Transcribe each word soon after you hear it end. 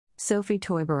Sophie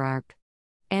Teuber-Arp.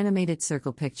 Animated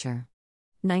circle picture.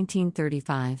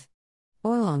 1935.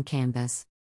 Oil on canvas.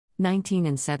 19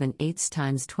 and 7/8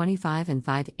 times 25 and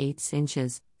 5/8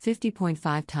 inches,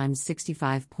 50.5 times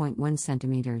 65.1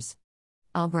 centimeters.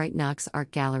 Albright Knox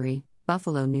Art Gallery,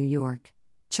 Buffalo, New York.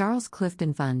 Charles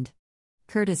Clifton Fund.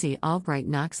 Courtesy Albright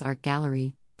Knox Art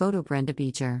Gallery, photo Brenda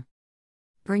Beecher.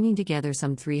 Bringing together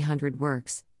some 300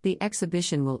 works, the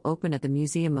exhibition will open at the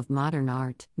Museum of Modern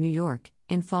Art, New York,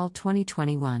 in fall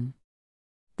 2021.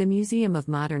 The Museum of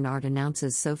Modern Art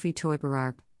announces Sophie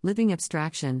Teuber-Arp, Living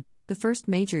Abstraction, the first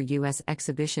major U.S.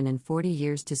 exhibition in 40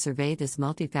 years to survey this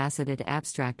multifaceted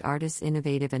abstract artist's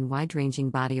innovative and wide-ranging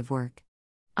body of work.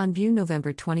 On view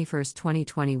November 21,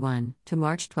 2021, to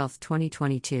March 12,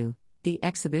 2022, the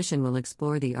exhibition will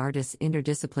explore the artist's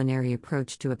interdisciplinary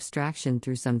approach to abstraction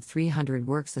through some 300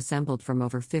 works assembled from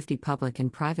over 50 public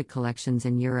and private collections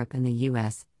in Europe and the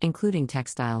U.S., including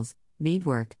textiles,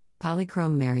 beadwork,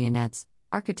 polychrome marionettes,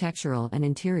 architectural and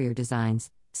interior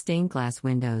designs, stained glass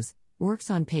windows,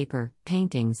 works on paper,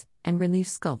 paintings, and relief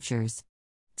sculptures.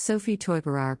 Sophie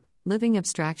Teuber-Arp, Living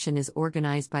Abstraction is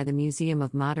organized by the Museum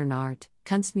of Modern Art,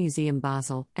 Kunstmuseum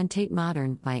Basel, and Tate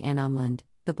Modern by Anne Umland,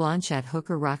 the Blanchette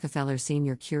Hooker Rockefeller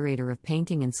Senior Curator of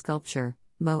Painting and Sculpture,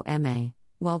 Mo M.A.,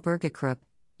 Walburga Krupp,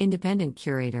 Independent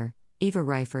Curator, Eva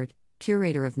Reifert,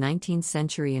 Curator of 19th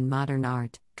Century and Modern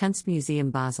Art,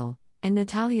 Kunstmuseum Basel, and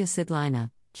Natalia Sidlina,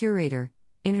 Curator,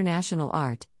 International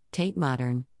Art, Tate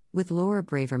Modern, with Laura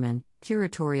Braverman,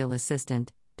 Curatorial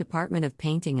Assistant, Department of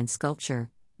Painting and Sculpture,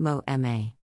 Mo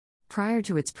M.A. Prior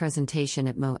to its presentation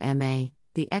at Mo M.A.,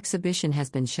 the exhibition has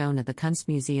been shown at the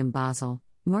Kunstmuseum Basel,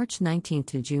 March 19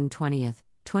 to June 20,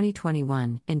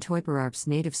 2021, in Teuber-Arp's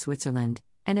native Switzerland,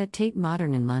 and at Tate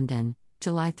Modern in London,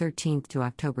 July 13 to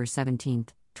October 17,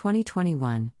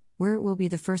 2021, where it will be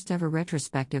the first ever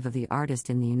retrospective of the artist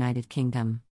in the United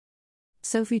Kingdom.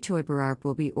 Sophie Teuber-Arp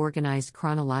will be organized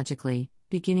chronologically,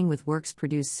 beginning with works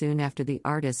produced soon after the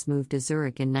artist's move to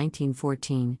Zurich in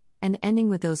 1914, and ending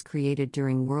with those created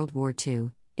during World War II,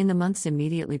 in the months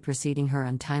immediately preceding her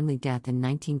untimely death in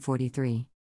 1943.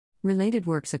 Related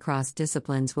works across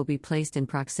disciplines will be placed in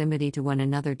proximity to one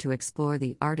another to explore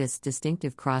the artist's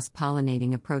distinctive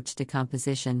cross-pollinating approach to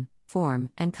composition,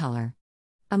 form, and color.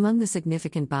 Among the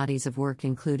significant bodies of work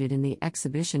included in the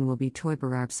exhibition will be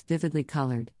Teuber-Arp's vividly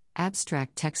colored,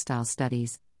 abstract textile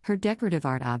studies, her decorative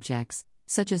art objects,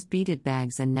 such as beaded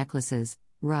bags and necklaces,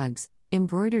 rugs,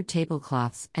 embroidered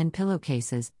tablecloths and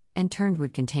pillowcases, and turned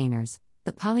wood containers,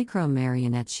 the polychrome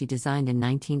marionettes she designed in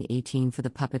 1918 for the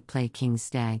puppet play King's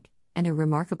Stag, and a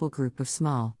remarkable group of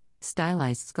small,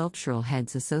 stylized sculptural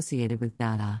heads associated with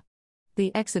Dada.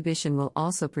 The exhibition will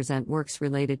also present works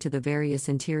related to the various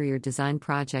interior design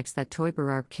projects that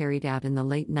Teuber-Arp carried out in the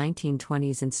late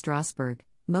 1920s in Strasbourg,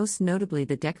 most notably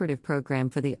the decorative program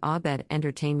for the Abed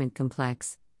Entertainment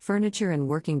Complex, furniture and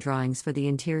working drawings for the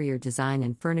interior design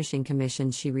and furnishing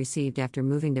commissions she received after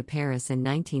moving to Paris in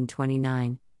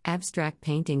 1929, abstract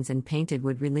paintings and painted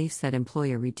wood reliefs that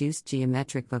employ a reduced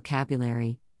geometric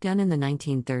vocabulary, done in the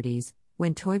 1930s,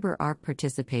 when Teuber-Arp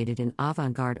participated in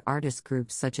avant-garde artist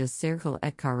groups such as Cercle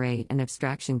et Carré and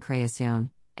Abstraction Création,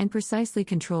 and precisely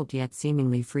controlled yet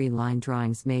seemingly free line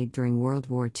drawings made during World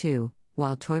War II,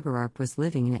 while Teuber-Arp was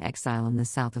living in exile in the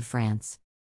south of France.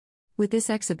 With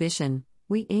this exhibition,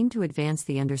 we aim to advance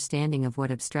the understanding of what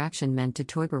abstraction meant to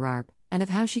Teuber-Arp, and of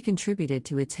how she contributed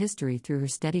to its history through her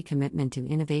steady commitment to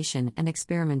innovation and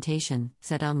experimentation,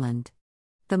 said Umland.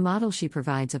 The model she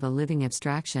provides of a living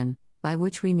abstraction, by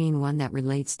which we mean one that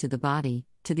relates to the body,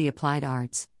 to the applied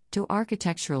arts, to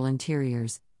architectural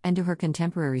interiors, and to her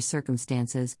contemporary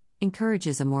circumstances,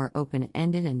 encourages a more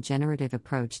open-ended and generative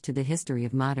approach to the history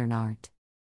of modern art.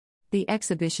 The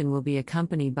exhibition will be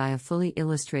accompanied by a fully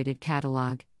illustrated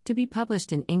catalogue, to be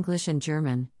published in English and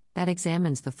German, that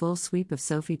examines the full sweep of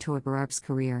Sophie Teuber-Arp's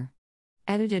career.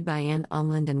 Edited by Anne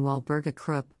Umland and Walburga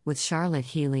Krupp, with Charlotte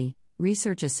Healy,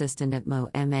 research assistant at Mo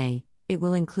M.A., it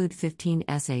will include 15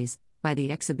 essays, by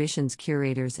the exhibition's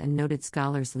curators and noted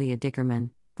scholars Leah Dickerman,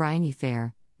 Bryony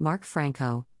Fair, Mark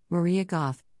Franco, Maria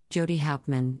Goff, Jody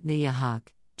Hauptmann, Leah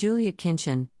Hawk, Julia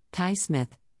Kinchin, Ty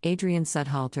Smith, Adrian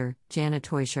Sudhalter, Jana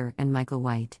Teuscher, and Michael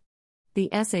White.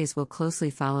 The essays will closely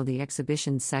follow the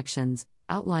exhibition's sections,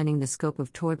 outlining the scope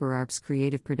of Teuber-Arp's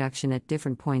creative production at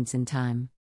different points in time.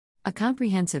 A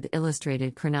comprehensive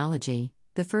illustrated chronology,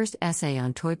 the first essay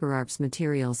on Teuber-Arp's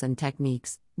materials and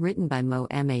techniques, written by Mo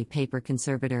M.A. paper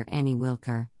conservator Annie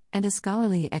Wilker, and a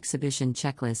scholarly exhibition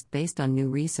checklist based on new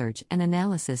research and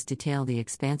analysis detail the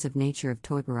expansive nature of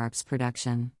Teuber-Arp's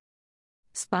production.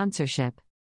 Sponsorship.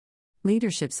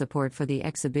 Leadership support for the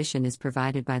exhibition is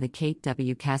provided by the Kate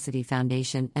W. Cassidy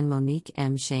Foundation and Monique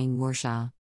M. Shane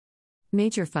Warshaw.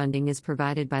 Major funding is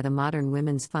provided by the Modern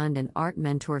Women's Fund and Art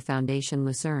Mentor Foundation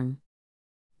Lucerne.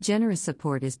 Generous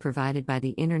support is provided by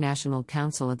the International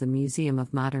Council of the Museum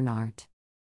of Modern Art.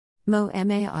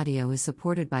 MoMA Audio is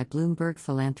supported by Bloomberg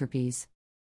Philanthropies.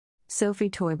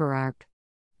 Sophie Teuber-Arp.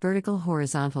 Vertical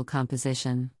Horizontal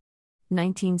Composition.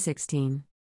 1916.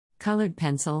 Colored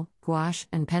pencil, gouache,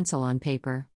 and pencil on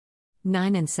paper.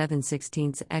 9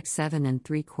 7/16 x 7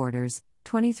 3/4,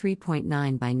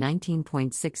 23.9 by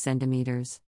 19.6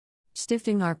 centimeters.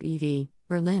 Stiftung Arp e.V.,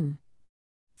 Berlin.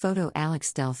 Photo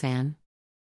Alex Delfan.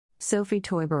 Sophie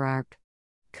Teuber-Arp.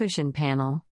 Cushion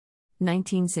panel.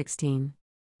 1916.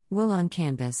 Wool on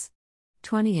canvas.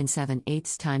 20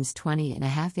 7/8 times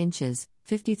 20.5 inches,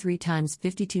 53 times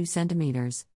 52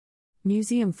 centimeters.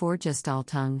 Museum für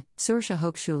Gestaltung, Zürcher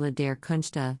Hochschule der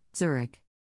Künste, Zurich.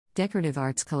 Decorative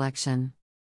Arts Collection.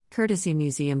 Courtesy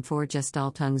Museum für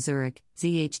Gestaltung Zurich,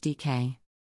 ZHDK.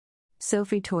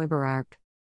 Sophie Teuber-Arp.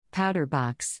 Powder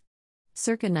box.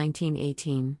 Circa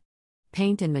 1918.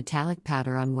 Paint and metallic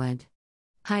powder on wood.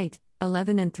 Height,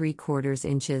 11 3/4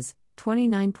 inches,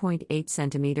 29.8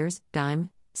 centimeters, dime,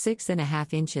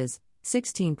 6.5 inches,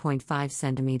 16.5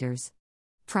 centimeters.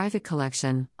 Private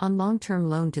collection, on long-term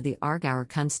loan to the Aargauer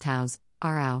Kunsthaus,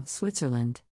 Aarau,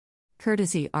 Switzerland.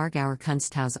 Courtesy Aargauer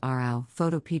Kunsthaus Aarau,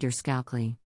 photo Peter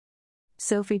Skalkli.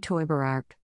 Sophie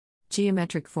Teuber-Arp.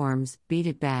 Geometric forms,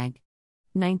 beaded bag.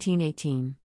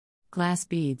 1918. Glass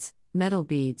beads, metal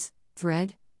beads,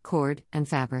 thread, cord, and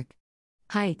fabric.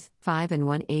 Height, 5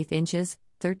 1/8 inches,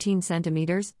 13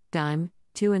 centimeters, dime,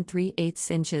 2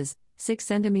 3/8 inches, 6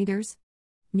 centimeters.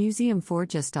 Museum für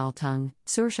Gestaltung,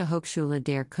 Zürcher Hochschule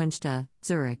der Künste,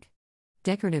 Zurich.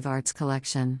 Decorative Arts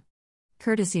Collection.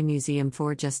 Courtesy Museum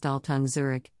für Gestaltung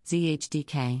Zurich,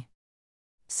 ZHDK.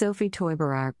 Sophie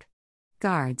Teuber-Arp.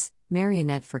 Guards,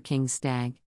 marionette for King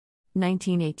Stag.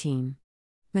 1918.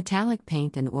 Metallic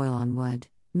paint and oil on wood,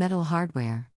 metal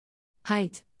hardware.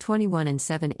 Height, 21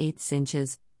 7/8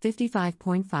 inches,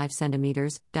 55.5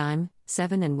 centimeters, dime,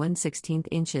 7 1/16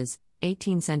 inches,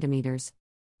 18 centimeters.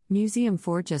 Museum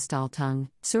für Gestaltung,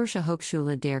 Zürcher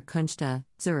Hochschule der Künste,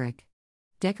 Zurich.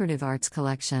 Decorative Arts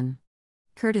Collection.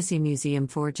 Courtesy Museum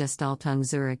für Gestaltung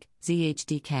Zurich,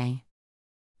 ZHDK.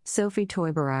 Sophie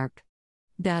Teuber-Arp.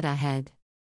 Dada head.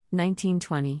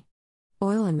 1920.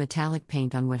 Oil and metallic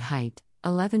paint on wood. Height,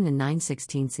 11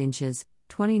 9/16 inches,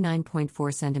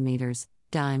 29.4 centimeters,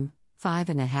 dime,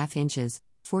 5.5 inches,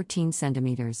 14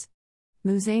 centimeters.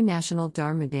 Musée National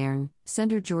d'Art Moderne,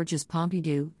 Centre Georges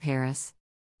Pompidou, Paris.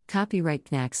 Copyright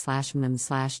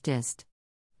knack/mem/dist.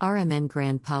 RMN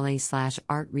Grand Palais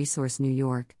 /Art Resource New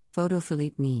York, photo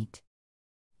Philippe Meet.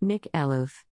 Nick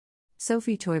Elouf.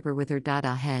 Sophie Teuber with her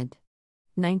Dada head.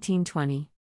 1920.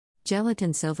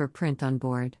 Gelatin silver print on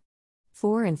board.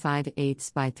 4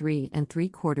 5/8 by 3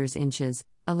 3/4 inches,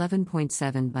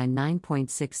 11.7 by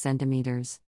 9.6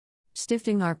 centimeters.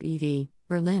 Stiftung Arp e.V.,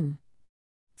 Berlin.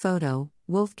 Photo,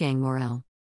 Wolfgang Morel.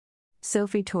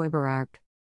 Sophie Teuber-Arp.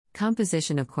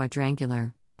 Composition of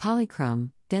quadrangular,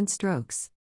 polychrome, dense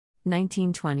strokes.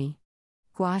 1920.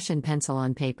 Gouache and pencil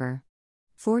on paper.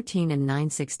 14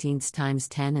 9/16 times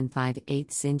 10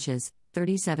 5/8 inches,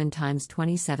 37 times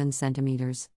 27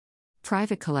 centimeters.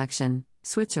 Private collection,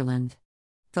 Switzerland.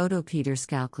 Photo Peter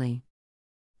Skalkli.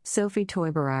 Sophie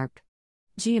Teuber-Arp.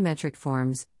 Geometric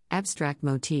forms, abstract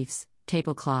motifs,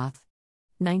 tablecloth.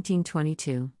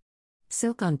 1922.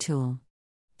 Silk on tulle.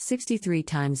 63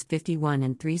 times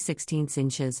 51 3/16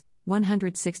 inches,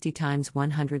 160 times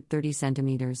 130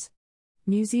 centimeters.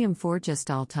 Museum für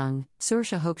Gestaltung,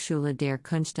 Zürcher Hochschule der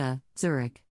Künste,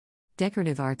 Zurich.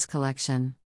 Decorative Arts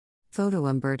Collection. Photo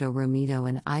Umberto Romito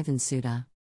and Ivan Suda.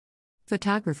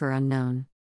 Photographer unknown.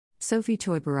 Sophie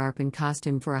Teuber-Arp in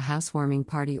costume for a housewarming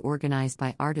party organized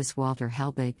by artist Walter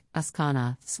Helbig,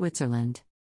 Ascona, Switzerland.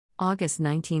 August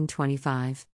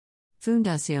 1925.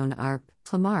 Fondation Arp,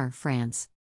 Clamart, France.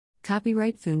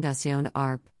 Copyright Fondation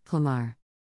Arp, Clamart.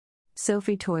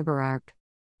 Sophie Teuber-Arp.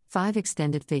 5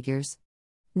 extended figures.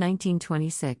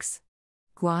 1926.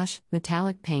 Gouache,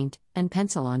 metallic paint, and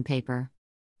pencil on paper.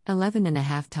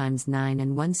 11.5 times 9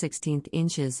 1/16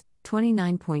 inches,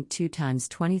 29.2 times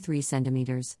 23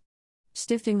 centimeters.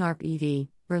 Stiftung Arp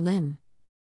e.V., Berlin.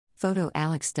 Photo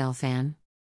Alex Delfan.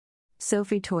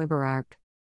 Sophie Teuber-Arp.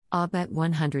 Aubette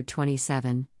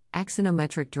 127,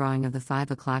 axonometric drawing of the 5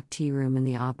 o'clock tea room in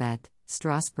the Aubette,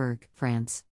 Strasbourg,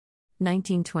 France.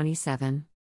 1927.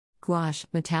 Gouache,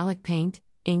 metallic paint,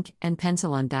 ink, and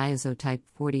pencil on diazotype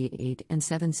 48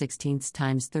 7/16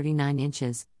 times 39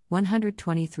 inches,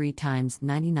 123 times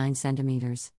 99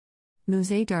 centimeters.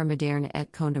 Musée d'Art Moderne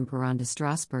et Contemporain de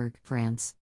Strasbourg,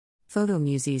 France. Photo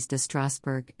Musées de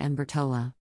Strasbourg and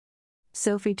Bertola.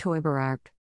 Sophie Teuber-Arp.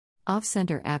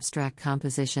 Off-center abstract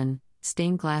composition,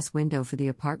 stained glass window for the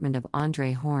apartment of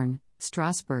André Horn,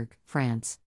 Strasbourg,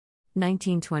 France.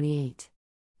 1928.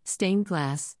 Stained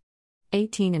glass.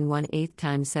 18 1/8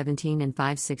 x 17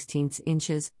 5/16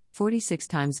 inches, 46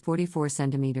 x 44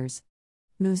 centimeters.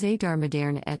 Musée d'Art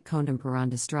Moderne et Contemporain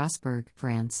de Strasbourg,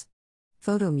 France.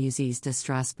 Photo Musées de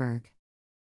Strasbourg.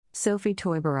 Sophie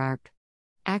Teuber-Arp.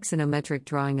 Axonometric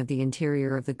drawing of the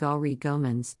interior of the Galerie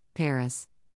Goemons, Paris.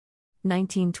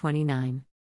 1929.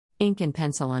 Ink and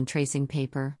pencil on tracing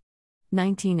paper.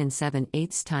 19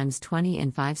 7/8 x 20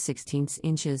 5/16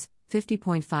 inches,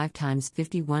 50.5 x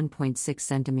 51.6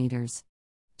 centimeters.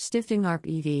 Stiftung Arp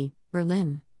e.V.,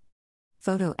 Berlin.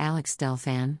 Photo Alex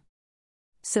Delfan.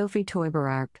 Sophie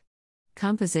Teuber-Arp.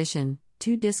 Composition,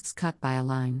 2 discs cut by a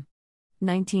line.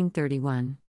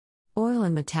 1931. Oil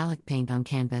and metallic paint on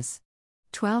canvas.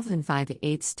 12 5/8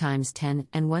 x 10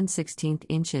 1/16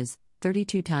 inches,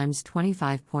 32 x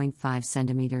 25.5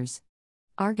 centimeters.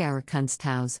 Aargauer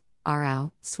Kunsthaus,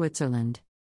 Aarau, Switzerland.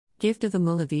 Gift of the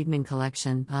Müller Wiedemann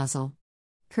Collection, Basel.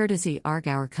 Courtesy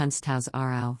Aargauer Kunsthaus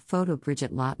Aarau, photo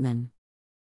Brigitte Lottmann.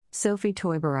 Sophie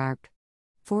Teuber-Arp.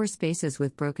 4 spaces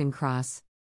with broken cross.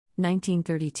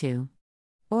 1932.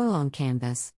 Oil on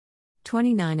canvas.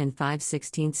 29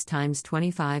 5/16 x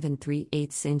 25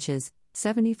 3/8 inches,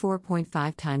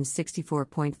 74.5 x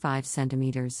 64.5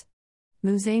 centimeters.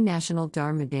 Musée National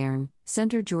d'Art Moderne,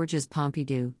 Centre Georges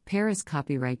Pompidou, Paris.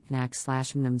 Copyright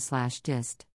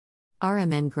FNAC/MNM/DIST.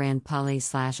 RMN Grand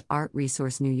Palais/Art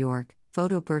Resource New York,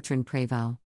 photo Bertrand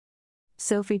Prévost.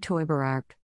 Sophie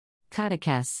Teuber-Arp.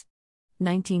 Catechesse.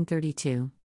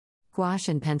 1932. Gouache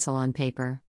and pencil on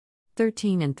paper.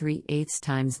 13 3/8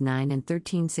 x 9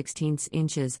 13/16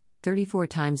 inches, 34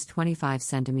 x 25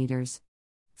 centimeters.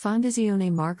 Fondazione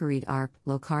Marguerite Arp,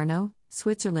 Locarno,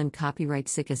 Switzerland. Copyright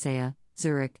Cicasea,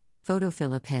 Zurich, photo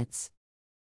Philip Hitz.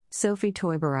 Sophie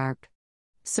Teuber-Arp.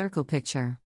 Circle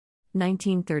picture.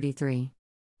 1933.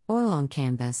 Oil on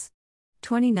canvas.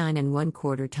 29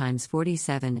 1/4 x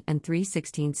 47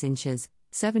 3/16 inches,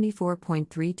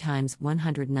 74.3 x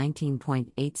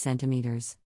 119.8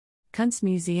 centimeters.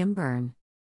 Kunstmuseum Bern.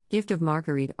 Gift of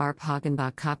Marguerite Arp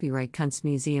Hagenbach. Copyright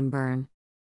Kunstmuseum Bern.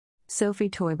 Sophie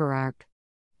Teuber-Arp.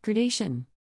 Gradation.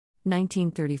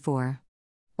 1934.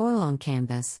 Oil on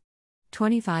canvas.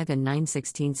 25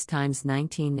 9/16 x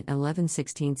 19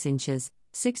 11/16 inches,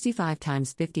 65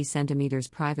 x 50 centimeters.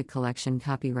 Private collection.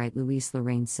 Copyright Louise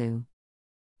Lorraine Sue.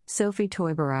 Sophie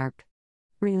Teuber-Arp.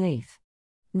 Relief.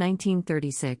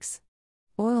 1936.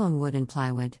 Oil on wood and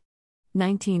plywood.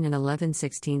 19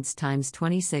 11/16 x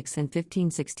 26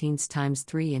 15/16 x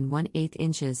 3 1/8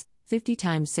 inches, 50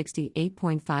 x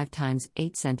 68.5 x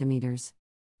 8 centimeters.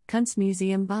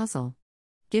 Kunstmuseum Basel.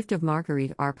 Gift of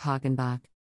Marguerite Arp Hagenbach.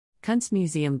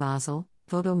 Kunstmuseum Basel,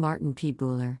 photo Martin P.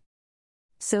 Buhler.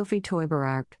 Sophie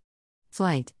Teuber-Arp.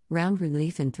 Flight, round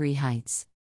relief in 3 heights.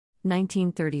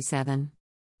 1937.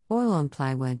 Oil on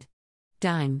plywood.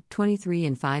 Dime,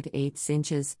 23 5/8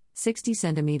 inches, 60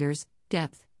 centimeters,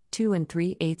 depth, 2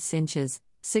 3/8 inches,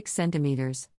 6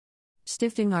 centimeters.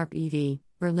 Stiftung Arp e.V.,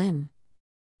 Berlin.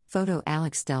 Photo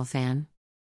Alex Delfan.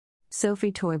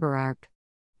 Sophie Teuber-Arp.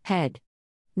 Head.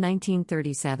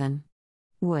 1937.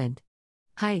 Wood.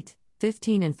 Height,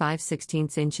 15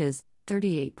 5/16 inches,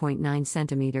 38.9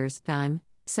 centimeters. Dime,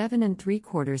 7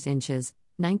 3/4 inches,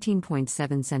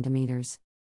 19.7 centimeters.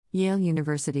 Yale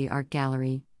University Art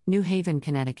Gallery, New Haven,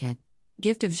 Connecticut.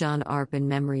 Gift of Jean Arp in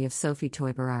memory of Sophie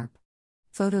Teuber-Arp.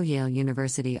 Photo Yale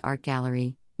University Art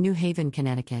Gallery, New Haven,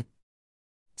 Connecticut.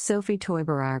 Sophie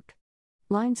Teuber-Arp.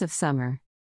 Lines of Summer.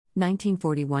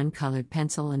 1941. Colored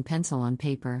pencil and pencil on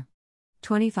paper.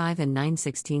 25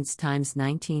 9/16 x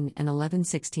 19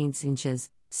 11/16 inches,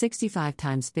 65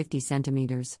 x 50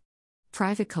 centimeters.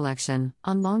 Private collection,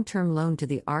 on long-term loan to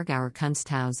the Aargauer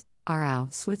Kunsthaus,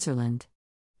 Aarau, Switzerland.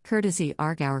 Courtesy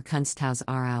Aargauer Kunsthaus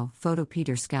Aarau, photo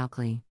Peter Skalkli.